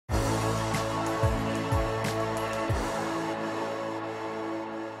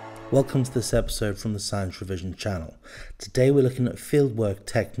Welcome to this episode from the Science Revision channel. Today we're looking at fieldwork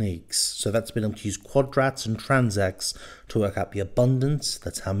techniques. So that's been able to use quadrats and transects to work out the abundance,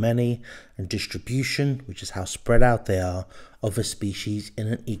 that's how many, and distribution, which is how spread out they are, of a species in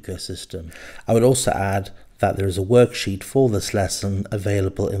an ecosystem. I would also add that there is a worksheet for this lesson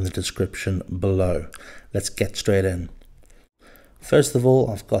available in the description below. Let's get straight in. First of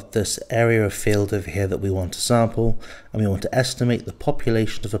all, I've got this area of field over here that we want to sample, and we want to estimate the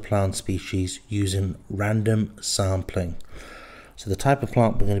population of a plant species using random sampling. So the type of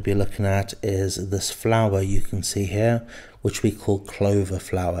plant we're going to be looking at is this flower you can see here, which we call clover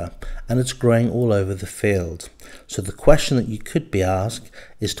flower, and it's growing all over the field. So the question that you could be asked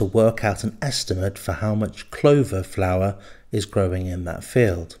is to work out an estimate for how much clover flower is growing in that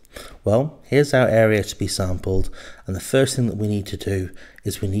field. Well, here's our area to be sampled, and the first thing that we need to do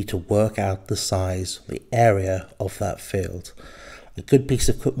is we need to work out the size, the area of that field. A good piece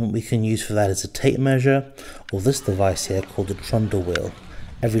of equipment we can use for that is a tape measure, or this device here called a trundle wheel.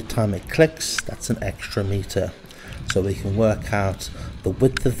 Every time it clicks, that's an extra meter. So we can work out the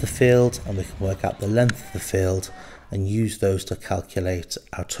width of the field and we can work out the length of the field and use those to calculate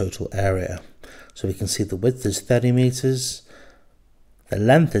our total area. So we can see the width is 30 meters, the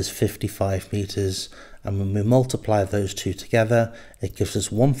length is 55 meters, and when we multiply those two together, it gives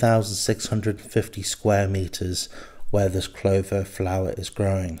us 1,650 square meters where this clover flower is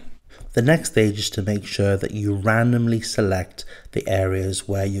growing. The next stage is to make sure that you randomly select the areas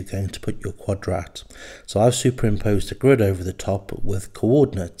where you're going to put your quadrat. So I've superimposed a grid over the top with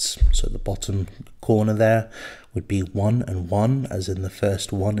coordinates. So the bottom corner there would be 1 and 1, as in the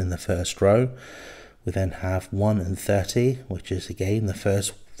first one in the first row. We then have 1 and 30, which is again the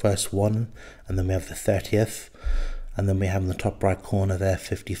first one, and then we have the 30th, and then we have in the top right corner there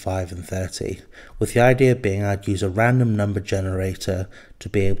 55 and 30, with the idea being I'd use a random number generator to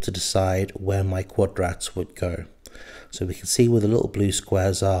be able to decide where my quadrats would go. So we can see where the little blue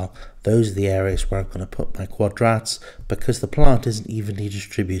squares are, those are the areas where I'm going to put my quadrats, because the plant isn't evenly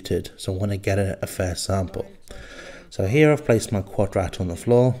distributed, so I want to get a fair sample. So here I've placed my quadrat on the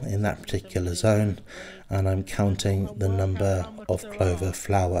floor in that particular zone, and I'm counting the number of clover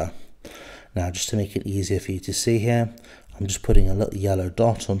flower. Now, just to make it easier for you to see here, I'm just putting a little yellow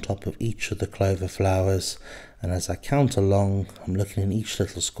dot on top of each of the clover flowers, and as I count along, I'm looking in each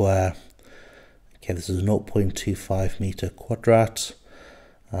little square. Okay, this is a 0.25 meter quadrat.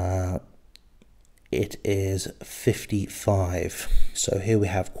 It is 55. So here we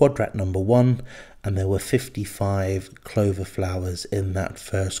have quadrat number 1, and there were 55 clover flowers in that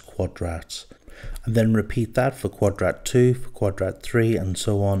first quadrat. And then repeat that for quadrat 2, for quadrat 3, and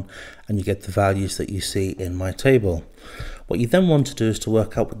so on, and you get the values that you see in my table. What you then want to do is to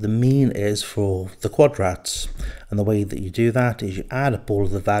work out what the mean is for the quadrats, and the way that you do that is you add up all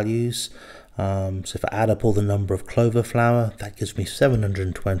of the values. So if I add up all the number of clover flower, that gives me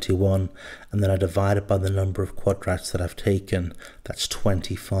 721, and then I divide it by the number of quadrats that I've taken, that's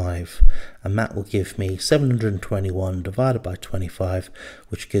 25, and that will give me 721 divided by 25,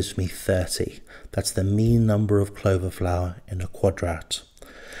 which gives me 30. That's the mean number of clover flower in a quadrat.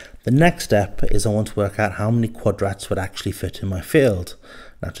 The next step is I want to work out how many quadrats would actually fit in my field.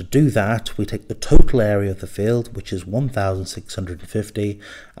 Now, to do that, we take the total area of the field, which is 1,650,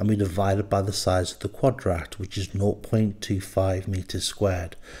 and we divide it by the size of the quadrat, which is 0.25 meters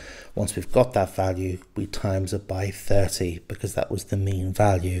squared. Once we've got that value, we times it by 30, because that was the mean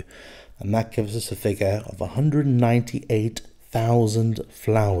value, and that gives us a figure of 198,000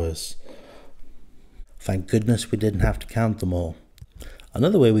 flowers. Thank goodness we didn't have to count them all.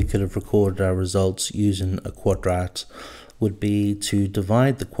 Another way we could have recorded our results using a quadrat would be to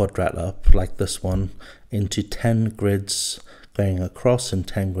divide the quadrat up, like this one, into 10 grids going across and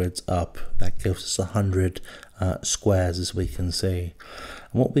 10 grids up. That gives us 100 squares, as we can see.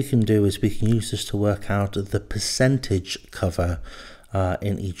 And what we can do is we can use this to work out the percentage cover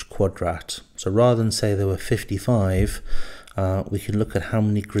in each quadrat. So rather than say there were 55, we can look at how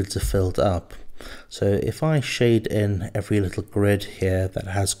many grids are filled up. So if I shade in every little grid here that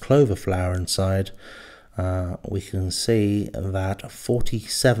has clover flower inside, we can see that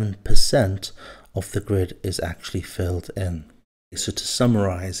 47% of the grid is actually filled in. So to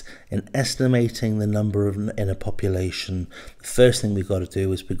summarize, in estimating the number in a population, the first thing we've got to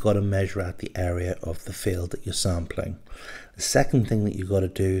do is we've got to measure out the area of the field that you're sampling. The second thing that you've got to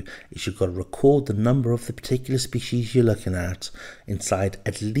do is you've got to record the number of the particular species you're looking at inside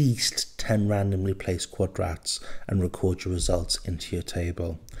at least 10 randomly placed quadrats and record your results into your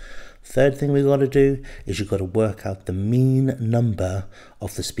table. Third thing we've got to do is you've got to work out the mean number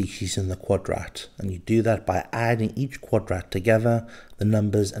of the species in the quadrat. And you do that by adding each quadrat together, the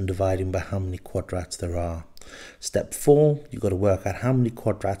numbers, and dividing by how many quadrats there are. Step 4, you've got to work out how many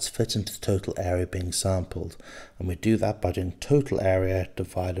quadrats fit into the total area being sampled. And we do that by doing total area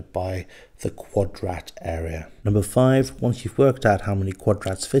divided by the quadrat area. Number 5, once you've worked out how many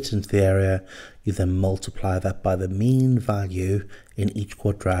quadrats fit into the area, you then multiply that by the mean value in each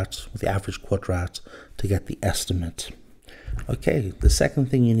quadrat, or the average quadrat, to get the estimate. Okay, the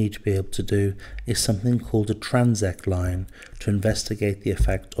second thing you need to be able to do is something called a transect line to investigate the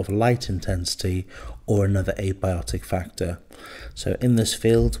effect of light intensity or another abiotic factor. So in this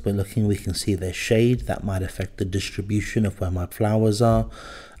field, we can see there's shade that might affect the distribution of where my flowers are.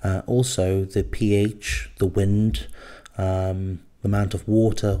 Also the pH, the wind, the amount of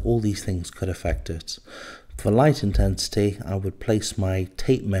water, all these things could affect it. For light intensity, I would place my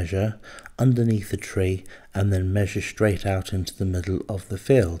tape measure underneath the tree and then measure straight out into the middle of the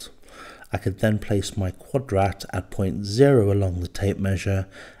field. I could then place my quadrat at point 0 along the tape measure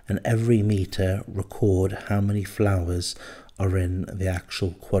and every meter record how many flowers are in the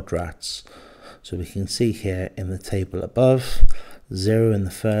actual quadrats. So we can see here in the table above, 0 in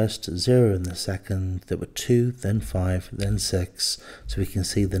the first, 0 in the second, there were 2, then 5, then 6, so we can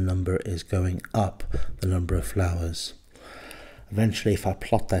see the number is going up, the number of flowers. Eventually, if I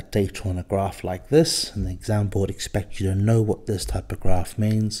plot that data on a graph like this, and the exam board expects you to know what this type of graph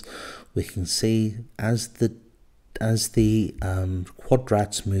means, we can see as the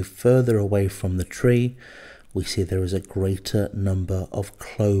quadrats move further away from the tree, we see there is a greater number of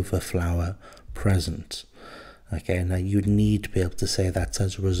clover flower present. Okay, now you'd need to be able to say that's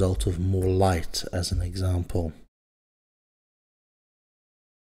as a result of more light, as an example.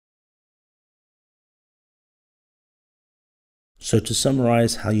 So to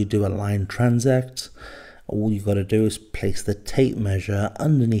summarize how you do a line transect, all you've got to do is place the tape measure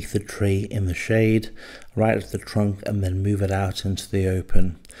underneath the tree in the shade, right at the trunk, and then move it out into the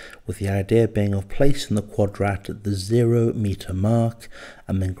open, with the idea being of placing the quadrat at the 0 meter mark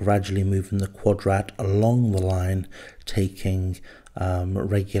and then gradually moving the quadrat along the line, taking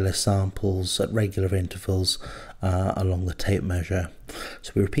regular samples at regular intervals along the tape measure.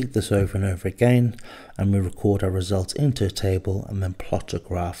 So we repeat this over and over again, and we record our results into a table and then plot a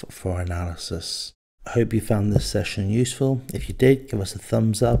graph for analysis. I hope you found this session useful. If you did, give us a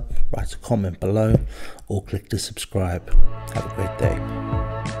thumbs up, write a comment below, or click to subscribe. Have a great day.